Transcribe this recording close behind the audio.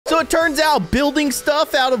it turns out building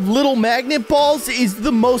stuff out of little magnet balls is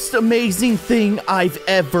the most amazing thing I've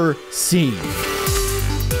ever seen.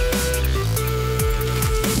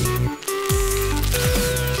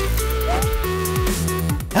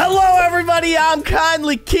 Hello everybody, I'm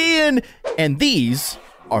kindly Keyin, and these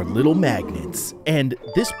are little magnets. And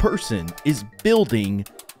this person is building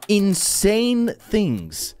insane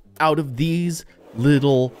things out of these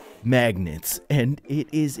little magnets, and it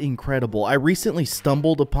is incredible. I recently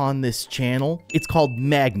stumbled upon this channel. It's called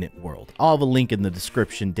Magnet World. I'll have a link in the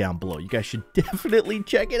description down below. You guys should definitely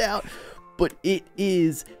check it out, but it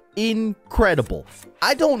is incredible.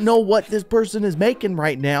 I don't know what this person is making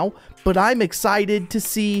right now, but I'm excited to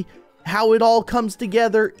see how it all comes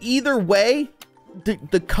together. Either way,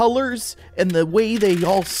 the colors and the way they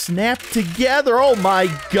all snap together, oh my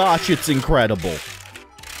gosh, it's incredible.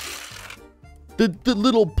 The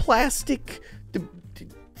little plastic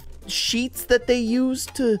sheets that they use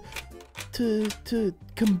to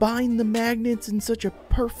combine the magnets in such a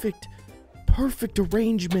perfect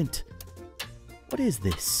arrangement. What is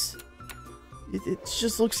this? It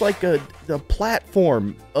just looks like a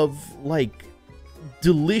platform of like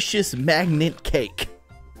delicious magnet cake.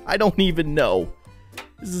 I don't even know.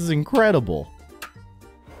 This is incredible.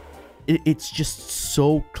 It's just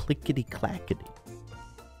so clickety-clackety.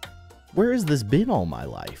 Where has this been all my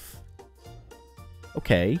life?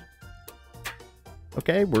 Okay.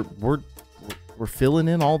 Okay, we're filling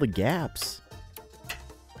in all the gaps.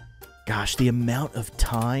 Gosh, the amount of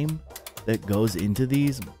time that goes into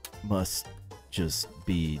these must just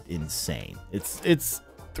be insane. It's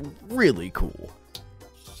really cool.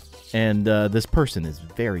 And this person is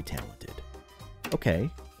very talented. Okay,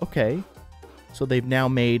 okay. So they've now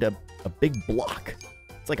made a big block.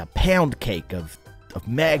 It's like a pound cake of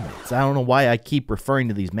magnets. I don't know why I keep referring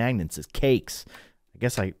to these magnets as cakes. I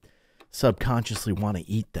guess I subconsciously want to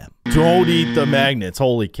eat them. Don't eat the magnets,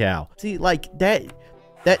 holy cow. See, like that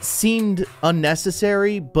seemed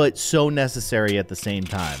unnecessary, but so necessary at the same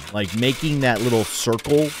time. Like making that little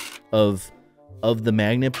circle of the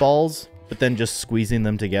magnet balls, but then just squeezing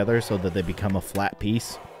them together so that they become a flat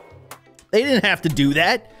piece. They didn't have to do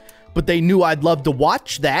that, but they knew I'd love to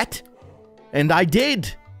watch that, and I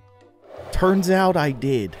did. Turns out I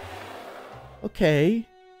did. Okay.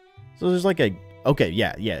 So there's like a... Okay,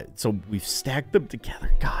 yeah. So we've stacked them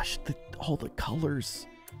together. Gosh, all the colors.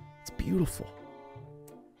 It's beautiful.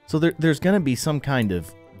 So there's going to be some kind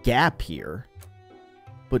of gap here.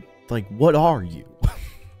 But, like, what are you?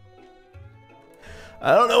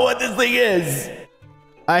 I don't know what this thing is.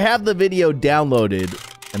 I have the video downloaded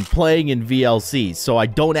and playing in VLC, so I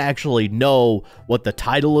don't actually know what the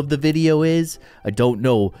title of the video is. I don't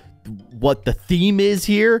know what the theme is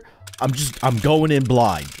here. I'm going in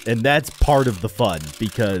blind, and that's part of the fun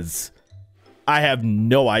because I have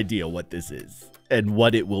no idea what this is and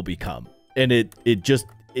what it will become. And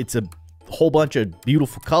it's a whole bunch of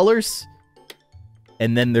beautiful colors,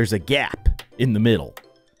 and then there's a gap in the middle.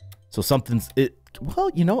 So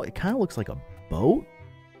well, you know, it kind of looks like a boat.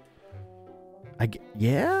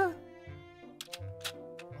 Yeah.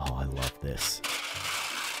 Oh, I love this.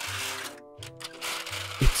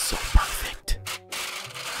 It's so perfect.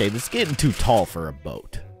 Okay, this is getting too tall for a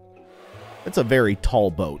boat. It's a very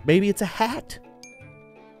tall boat. Maybe it's a hat.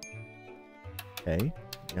 Okay,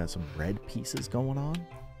 got some red pieces going on.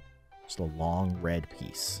 Just a long red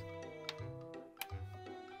piece.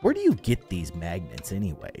 Where do you get these magnets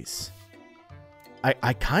anyways?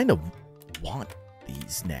 I kind of want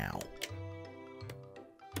these now.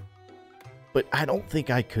 But I don't think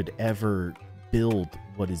I could ever build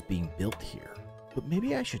what is being built here. But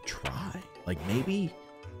maybe I should try. Like, maybe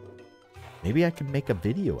I could make a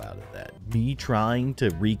video out of that. Me trying to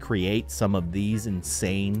recreate some of these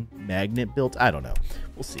insane magnet builds. I don't know.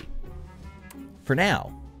 We'll see. For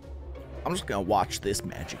now, I'm just going to watch this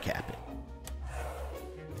magic happen.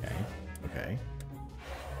 Okay.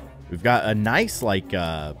 We've got a nice, like,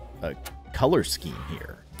 a color scheme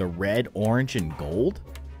here. The red, orange, and gold.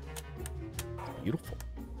 Beautiful.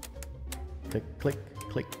 Click, click,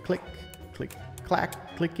 click, click, click,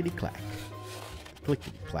 clack, clickety clack.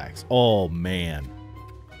 Clickety clacks. Oh man.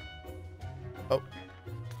 Oh.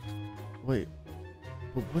 Wait.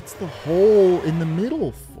 But what's the hole in the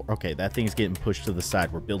middle for? Okay, that thing's getting pushed to the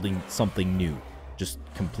side. We're building something new. Just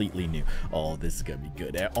completely new. Oh, this is gonna be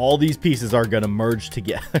good. All these pieces are gonna merge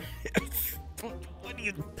together. What do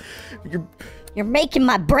you... You're making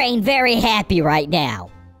my brain very happy right now.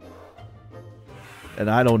 And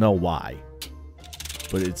I don't know why,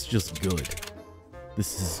 but it's just good.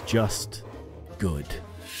 This is just good.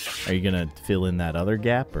 Are you gonna fill in that other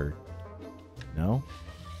gap or no?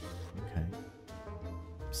 Okay.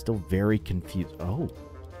 Still very confused. Oh,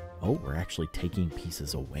 we're actually taking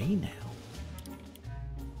pieces away now.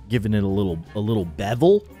 Giving it a little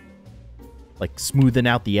bevel. Like smoothing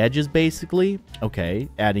out the edges, basically. Okay,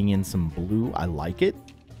 adding in some blue. I like it.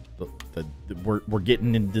 We're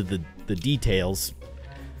getting into the details.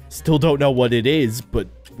 Still don't know what it is, but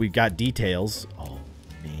we got details. Oh,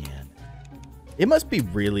 man. It must be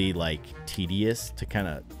really, like, tedious to kind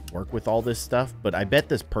of work with all this stuff, but I bet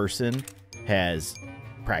this person has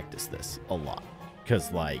practiced this a lot.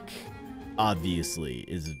 Because, like, obviously,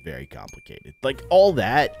 is very complicated. Like, all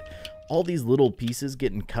these little pieces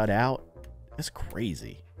getting cut out, that's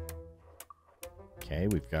crazy. Okay,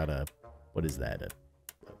 we've got a, what is that? A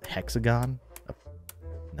hexagon?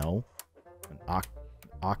 No? An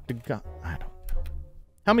octagon? I don't know.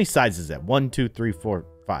 How many sides is that? 1, 2, 3, 4,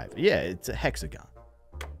 5. Yeah, it's a hexagon.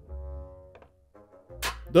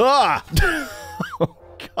 Ah! Oh,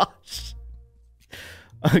 gosh.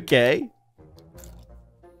 Okay.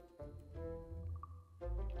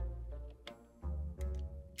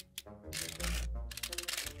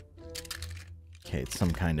 Okay, it's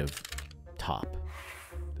some kind of top.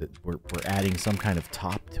 We're adding some kind of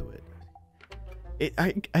top to it.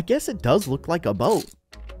 I guess it does look like a boat.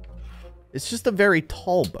 It's just a very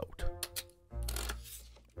tall boat.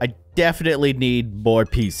 I definitely need more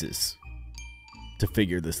pieces to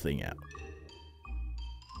figure this thing out.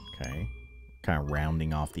 Okay. Kind of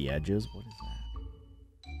rounding off the edges. What is that?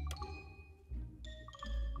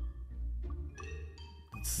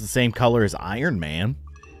 It's the same color as Iron Man.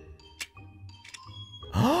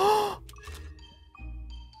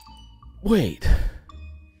 Wait.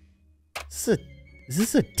 Is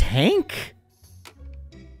this a tank?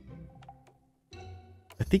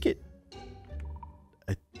 I think it...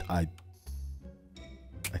 I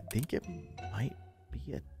think it might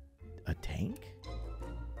be a tank?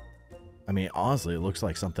 I mean, honestly, it looks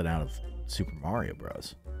like something out of Super Mario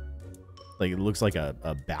Bros. Like, it looks like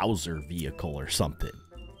a Bowser vehicle or something.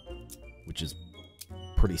 Which is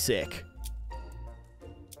pretty sick.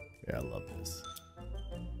 Yeah, I love this.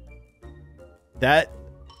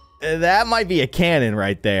 That might be a cannon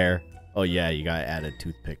right there. Oh yeah, you gotta add a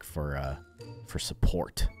toothpick for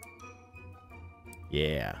support.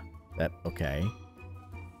 Yeah. Okay.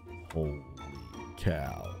 Holy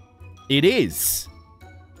cow. It is.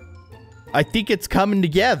 I think it's coming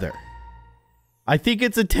together. I think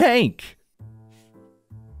it's a tank.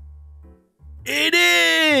 It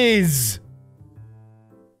is!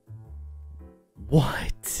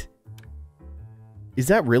 What? Is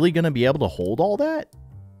that really going to be able to hold all that?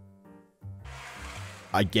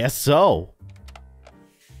 I guess so.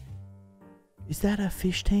 Is that a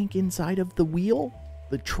fish tank inside of the wheel?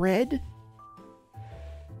 The tread?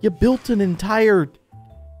 You built an entire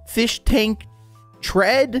fish tank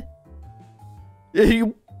tread?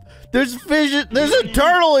 There's a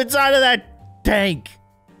turtle inside of that tank.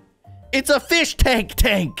 It's a fish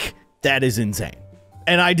tank. That is insane.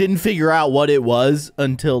 And I didn't figure out what it was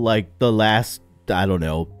until like the last, I don't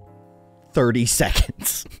know, 30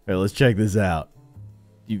 seconds. All right, let's check this out.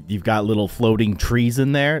 You've got little floating trees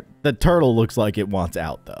in there. The turtle looks like it wants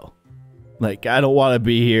out though. Like, I don't want to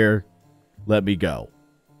be here. Let me go.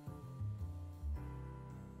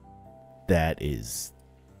 That's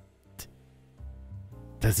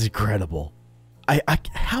incredible.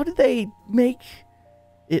 How did they make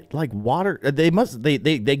it like water? They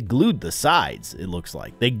glued the sides, it looks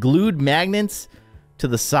like. They glued magnets to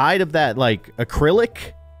the side of that like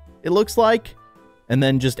acrylic, it looks like, and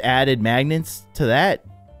then just added magnets to that.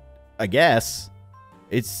 I guess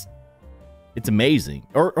it's amazing.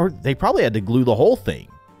 Or they probably had to glue the whole thing,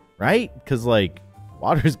 right? Because like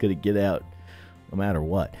water's gonna get out no matter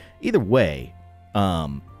what. Either way,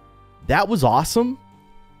 that was awesome.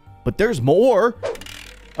 But there's more.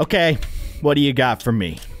 Okay, what do you got for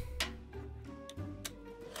me?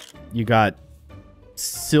 You got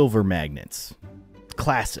silver magnets.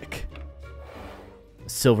 Classic.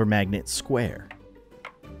 Silver magnet square.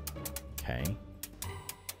 Okay.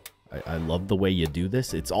 I love the way you do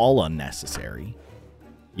this. It's all unnecessary.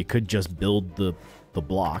 You could just build the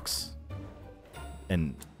blocks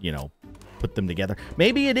and, you know, put them together.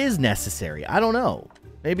 Maybe it is necessary. I don't know.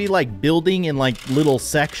 Maybe like building in like little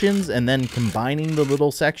sections and then combining the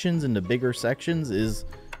little sections into bigger sections is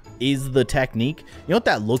the technique. You know what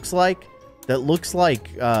that looks like? That looks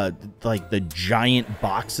like the giant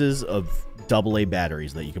boxes of AA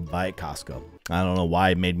batteries that you can buy at Costco. I don't know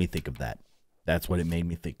why it made me think of that. That's what it made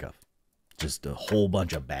me think of. Just a whole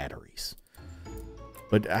bunch of batteries.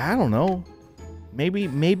 But I don't know.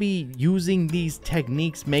 Maybe using these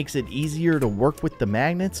techniques makes it easier to work with the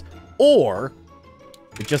magnets, or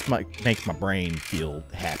It just makes my brain feel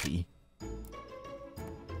happy.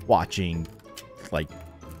 Watching, like,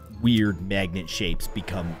 weird magnet shapes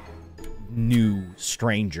become new,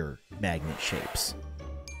 stranger magnet shapes.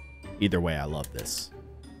 Either way, I love this.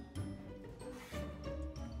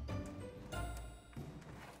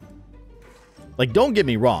 Like, don't get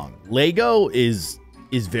me wrong. Lego is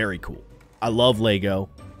very cool. I love Lego.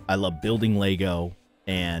 I love building Lego.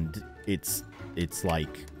 And it's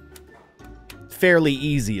like fairly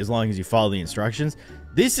easy as long as you follow the instructions.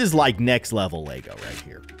 This is like next level Lego right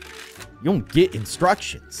here. You don't get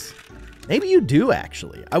instructions. Maybe you do,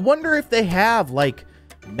 actually. I wonder if they have, like,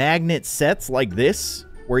 magnet sets like this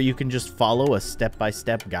where you can just follow a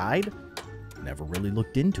step-by-step guide. Never really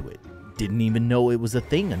looked into it. Didn't even know it was a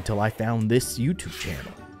thing until I found this YouTube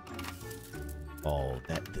channel. Oh,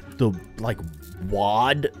 the like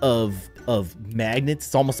wad of magnets.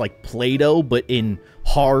 It's almost like Play-Doh, but in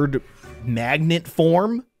hard magnet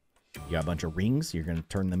form. You got a bunch of rings. You're gonna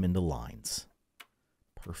turn them into lines.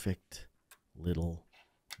 Perfect little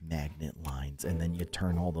magnet lines, and then you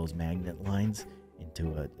turn all those magnet lines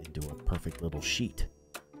into a perfect little sheet.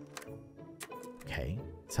 Okay,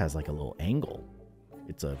 this has like a little angle.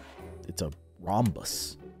 It's a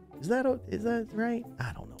rhombus. Is that right?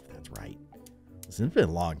 I don't know if that's right. Listen, it's been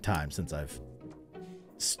a long time since I've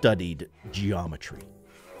studied geometry.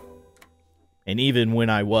 And even when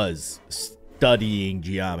I was studying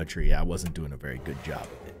geometry, I wasn't doing a very good job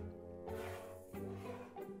of it.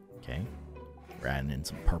 Okay. We're adding in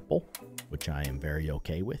some purple, which I am very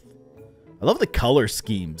okay with. I love the color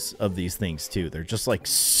schemes of these things, too. They're just, like,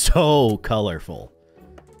 so colorful.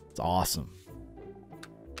 It's awesome.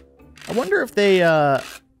 I wonder if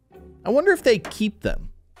they keep them.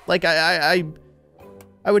 Like, I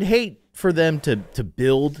would hate for them to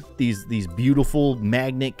build these beautiful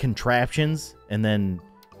magnet contraptions and then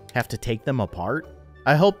have to take them apart.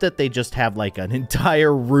 I hope that they just have, like, an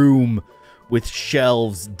entire room with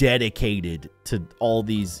shelves dedicated to all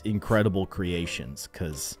these incredible creations,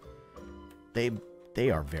 because they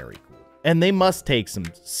are very cool. And they must take some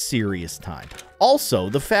serious time. Also,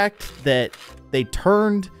 the fact that they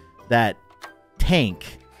turned that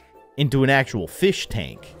tank into an actual fish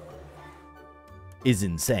tank is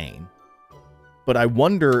insane. But I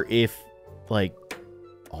wonder if, like,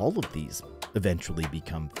 all of these eventually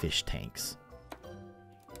become fish tanks.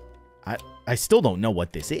 I still don't know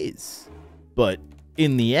what this is. But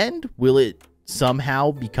in the end, will it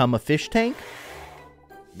somehow become a fish tank?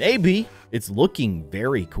 Maybe. It's looking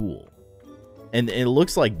very cool. And it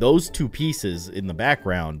looks like those two pieces in the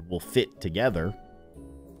background will fit together.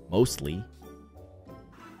 Mostly.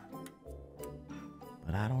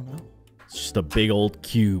 But I don't know. It's just a big old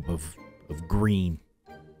cube of green.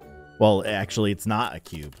 Well, actually, it's not a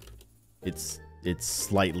cube. It's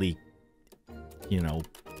slightly, you know,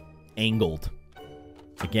 angled.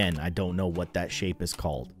 Again, I don't know what that shape is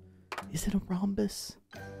called. Is it a rhombus?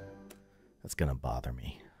 That's gonna bother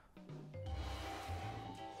me.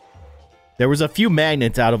 There was a few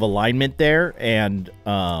magnets out of alignment there, and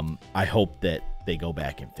I hope that they go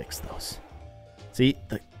back and fix those. See,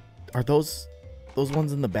 are those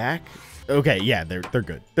ones in the back? Okay, yeah, they're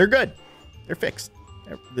good. They're good. They're fixed.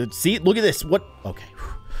 See, look at this. What? Okay.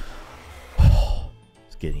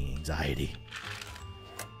 It's getting anxiety.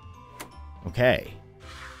 Okay.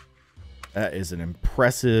 That is an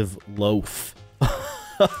impressive loaf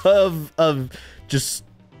of just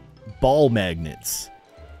ball magnets.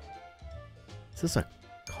 Is this a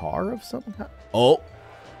car of some kind? Oh.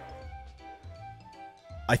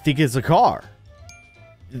 I think it's a car.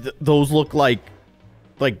 Those look like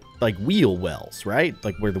wheel wells, right?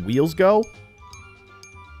 Like where the wheels go?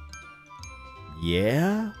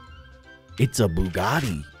 Yeah. It's a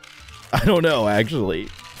Bugatti. I don't know, actually.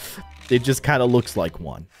 It just kind of looks like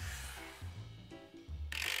one.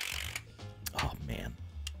 Oh, man.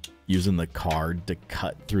 Using the card to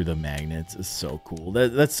cut through the magnets is so cool.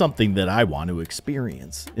 That's something that I want to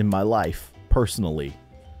experience in my life, personally.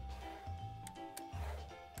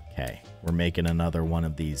 Okay, we're making another one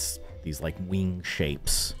of these like wing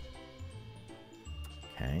shapes.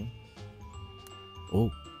 Okay.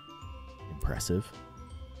 Oh, impressive.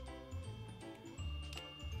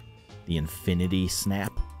 The infinity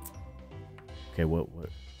snap. Okay, what?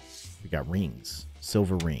 We got rings,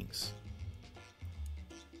 silver rings.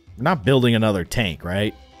 We're not building another tank,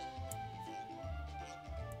 right?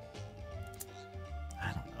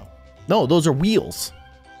 I don't know. No, those are wheels.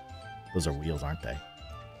 Those are wheels, aren't they?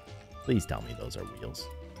 Please tell me those are wheels.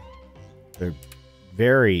 They're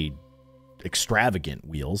very extravagant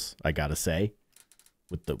wheels, I gotta say.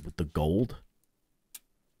 With the gold.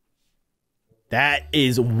 That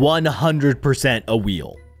is 100% a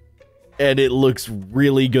wheel. And it looks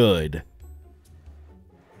really good.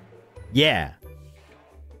 Yeah.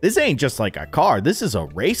 This ain't just like a car. This is a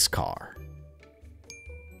race car.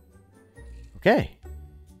 Okay.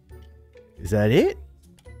 Is that it?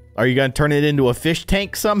 Are you going to turn it into a fish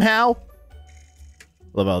tank somehow?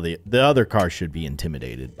 Love how the other car should be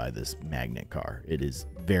intimidated by this magnet car. It is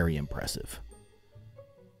very impressive.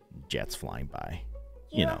 Jets flying by.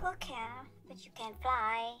 You know. You're a hooker, but you can't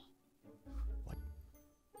fly. What?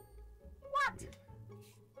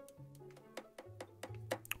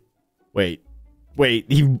 What? Wait.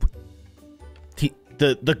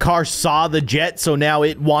 The car saw the jet, so now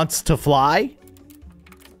it wants to fly?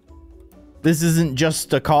 This isn't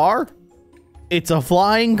just a car? It's a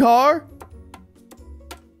flying car?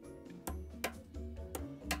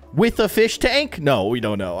 With a fish tank? No, we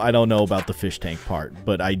don't know. I don't know about the fish tank part,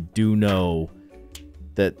 but I do know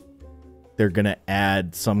that they're gonna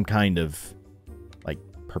add some kind of, like,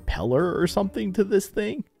 propeller or something to this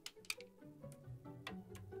thing.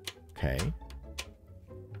 Okay.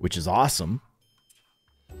 Which is awesome.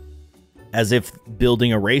 As if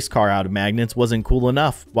building a race car out of magnets wasn't cool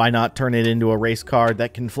enough. Why not turn it into a race car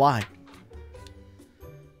that can fly?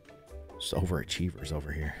 Just overachievers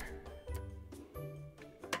over here.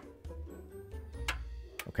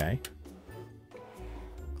 Okay.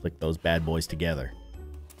 Click those bad boys together.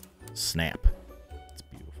 Snap. It's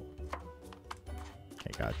beautiful.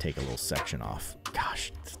 Okay, gotta take a little section off.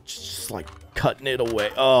 Gosh, it's just like cutting it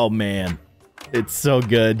away. Oh, man. It's so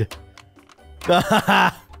good.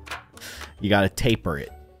 You gotta taper it.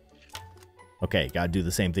 Okay, gotta do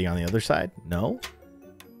the same thing on the other side. No?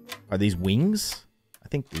 Are these wings? I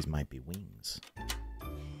think these might be wings.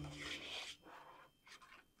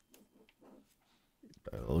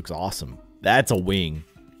 It looks awesome. That's a wing.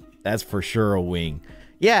 That's for sure a wing.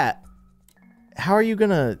 Yeah. How are you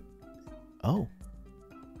gonna... Oh.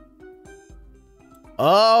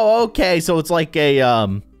 Oh, okay. So it's like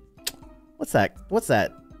a, What's that? What's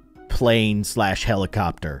that plane /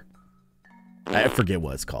 helicopter? I forget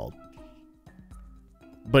what it's called.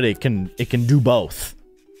 But it can do both.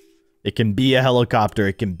 It can be a helicopter,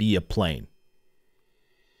 it can be a plane.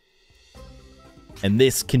 And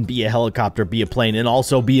this can be a helicopter, be a plane, and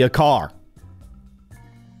also be a car.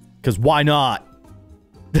 Because why not?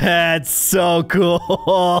 That's so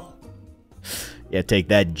cool. Yeah, take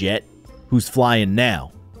that, jet. Who's flying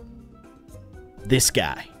now? This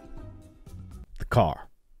guy. The car.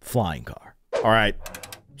 Flying car. Alright.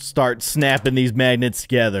 Start snapping these magnets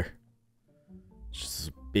together.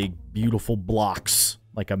 Just big, beautiful blocks.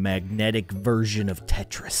 Like a magnetic version of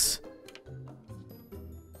Tetris.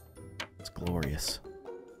 It's glorious.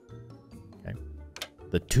 Okay.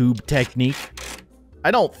 The tube technique.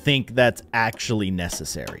 I don't think that's actually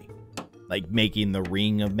necessary. Like making the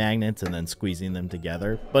ring of magnets and then squeezing them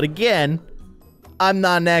together. But again, I'm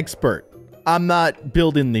not an expert. I'm not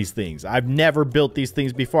building these things. I've never built these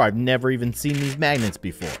things before. I've never even seen these magnets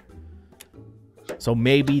before. So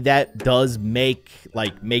maybe that does make,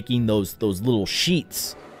 like, making those little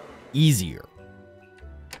sheets easier.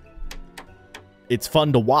 It's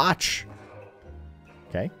fun to watch.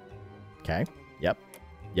 Okay. Okay. Yep.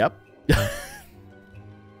 Yep.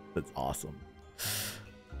 That's awesome.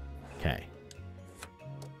 Okay.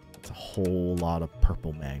 It's a whole lot of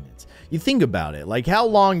purple magnets. You think about it. Like, how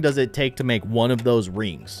long does it take to make one of those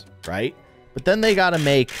rings, right? But then they gotta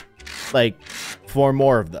make, like, 4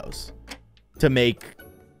 more of those to make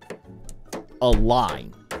a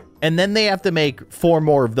line. And then they have to make 4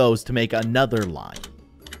 more of those to make another line.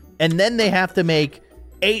 And then they have to make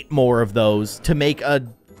 8 more of those to make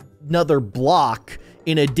another block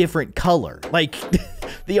in a different color. Like,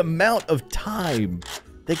 the amount of time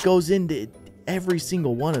that goes into every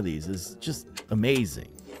single one of these is just amazing.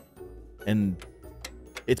 And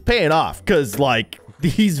it's paying off because, like,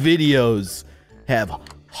 these videos have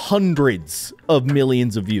hundreds of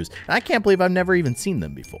millions of views. And I can't believe I've never even seen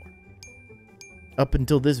them before. Up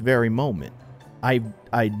until this very moment,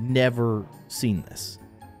 I'd never seen this.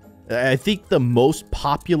 I think the most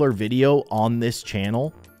popular video on this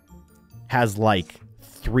channel has like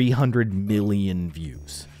 300 million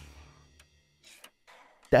views.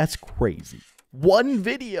 That's crazy. One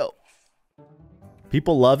video.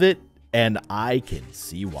 People love it, and I can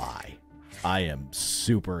see why. I am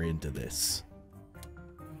super into this.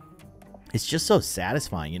 It's just so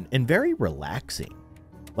satisfying and very relaxing.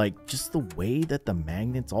 Like, just the way that the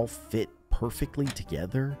magnets all fit perfectly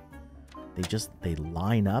together. They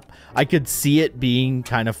line up. I could see it being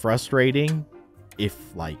kind of frustrating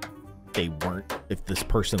if, like, if this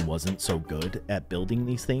person wasn't so good at building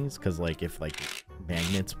these things. Because, like, if, like,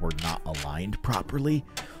 magnets were not aligned properly.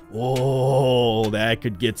 Whoa, that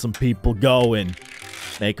could get some people going.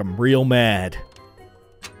 Make them real mad.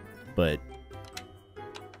 But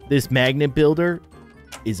this magnet builder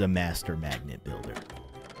is a master magnet builder.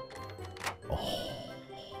 Oh,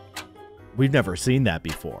 we've never seen that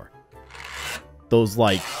before. Those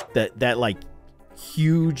like that like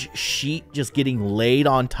huge sheet just getting laid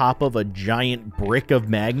on top of a giant brick of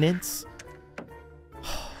magnets.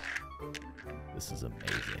 This is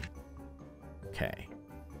amazing. Okay.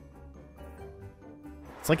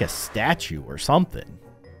 It's like a statue or something.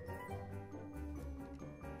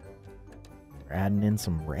 We're adding in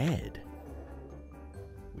some red,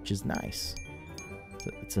 which is nice.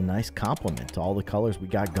 It's a nice complement to all the colors we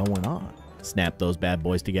got going on. Snap those bad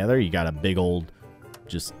boys together. You got a big old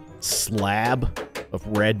just slab of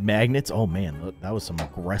red magnets. Oh man, look, that was some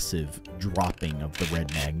aggressive dropping of the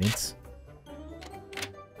red magnets.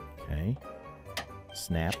 Okay.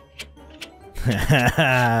 Snap.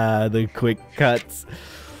 The quick cuts.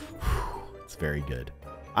 Whew, it's very good.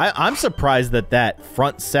 I'm surprised that that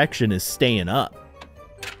front section is staying up.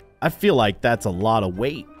 I feel like that's a lot of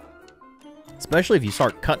weight. Especially if you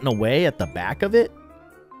start cutting away at the back of it.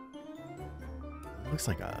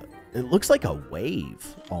 It looks like a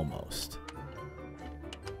wave almost.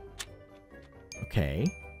 Okay.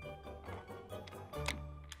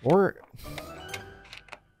 Or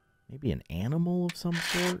maybe an animal of some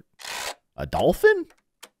sort. A dolphin?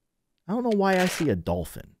 I don't know why I see a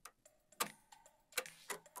dolphin.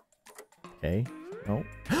 Okay. No.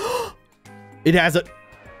 It has a...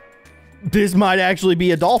 This might actually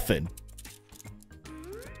be a dolphin.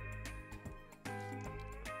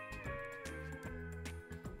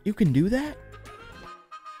 You can do that?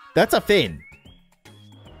 That's a fin.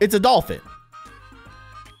 It's a dolphin.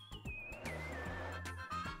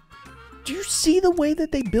 Do you see the way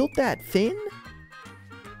that they built that fin?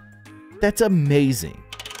 That's amazing.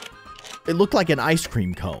 It looked like an ice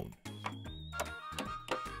cream cone.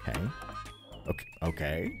 Okay.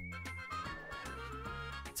 Okay.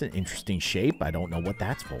 It's an interesting shape. I don't know what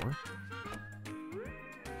that's for.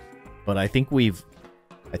 But I think we've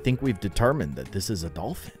determined that this is a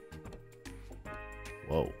dolphin.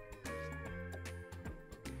 Whoa.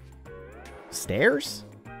 Stairs?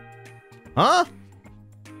 Huh?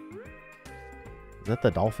 Is that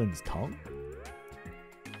the dolphin's tongue?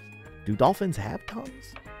 Do dolphins have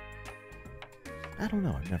tongues? I don't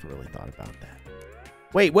know. I've never really thought about that.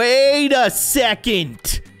 Wait a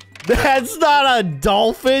second. That's not a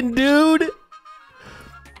dolphin, dude.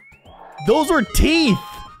 Those are teeth.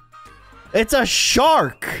 It's a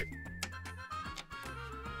shark.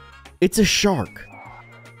 It's a shark.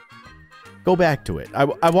 Go back to it.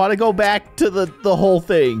 I want to go back to the whole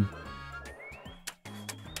thing.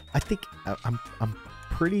 I think I'm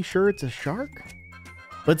pretty sure it's a shark.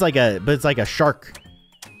 But it's like a shark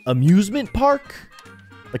amusement park?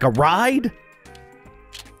 Like a ride?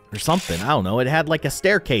 Or something. I don't know. It had like a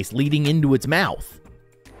staircase leading into its mouth.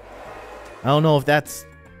 I don't know if that's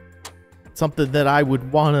something that I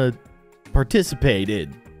would want to participate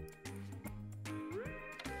in.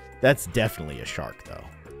 That's definitely a shark, though.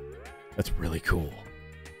 That's really cool.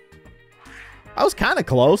 I was kind of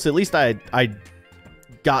close. At least I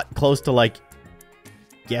got close to, like,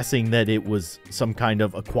 guessing that it was some kind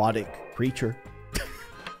of aquatic creature.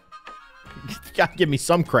 You gotta give me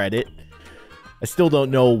some credit. I still don't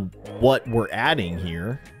know what we're adding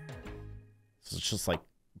here. So it's just like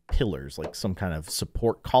pillars, like some kind of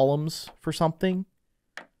support columns for something.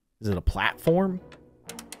 Is it a platform?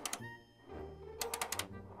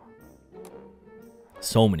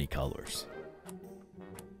 So many colors.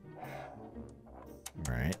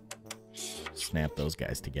 All right. Snap those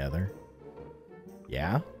guys together.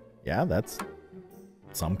 Yeah, that's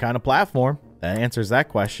some kind of platform. That answers that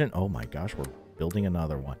question. Oh my gosh, we're building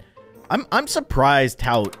another one. I'm surprised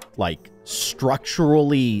how, like,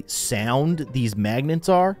 structurally sound these magnets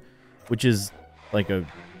are, which is like a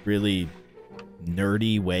really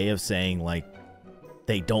nerdy way of saying, like,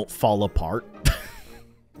 they don't fall apart.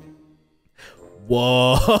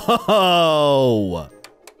 Whoa!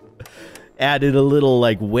 Added a little,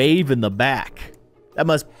 like, wave in the back. That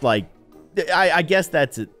must, like, I guess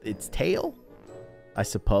that's its tail, I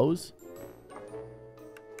suppose.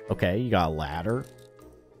 Okay, you got a ladder.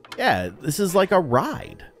 Yeah, this is like a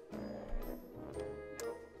ride.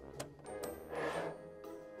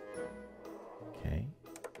 Okay.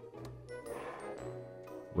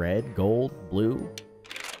 Red, gold, blue.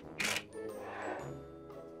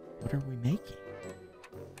 What are we making?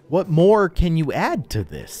 What more can you add to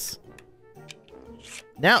this?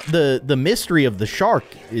 Now, the mystery of the shark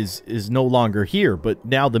is no longer here, but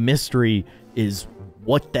now the mystery is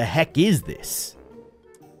what the heck is this?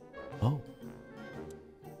 Oh.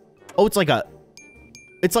 Oh, it's like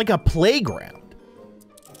a playground.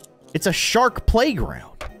 It's a shark playground.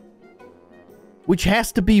 Which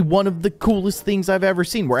has to be one of the coolest things I've ever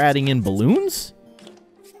seen. We're adding in balloons?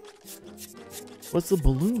 What's the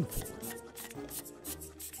balloon for?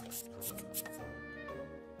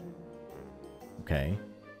 Okay.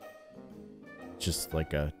 Just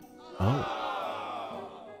like a...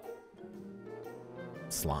 Oh.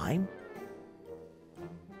 Slime?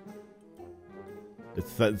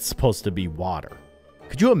 It's supposed to be water.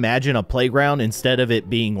 Could you imagine a playground instead of it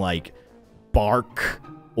being like bark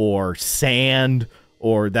or sand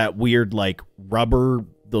or that weird like rubber,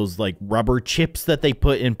 those like rubber chips that they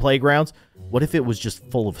put in playgrounds? What if it was just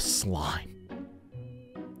full of slime?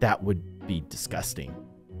 That would be disgusting.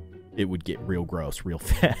 It would get real gross real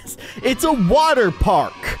fast. It's a water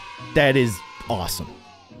park. That is awesome.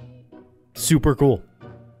 Super cool.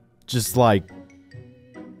 Just like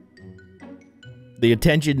the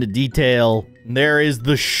attention to detail. There is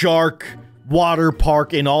the shark water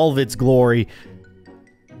park in all of its glory.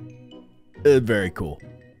 Very cool.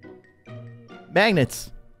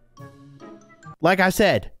 Magnets. Like I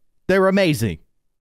said, they're amazing.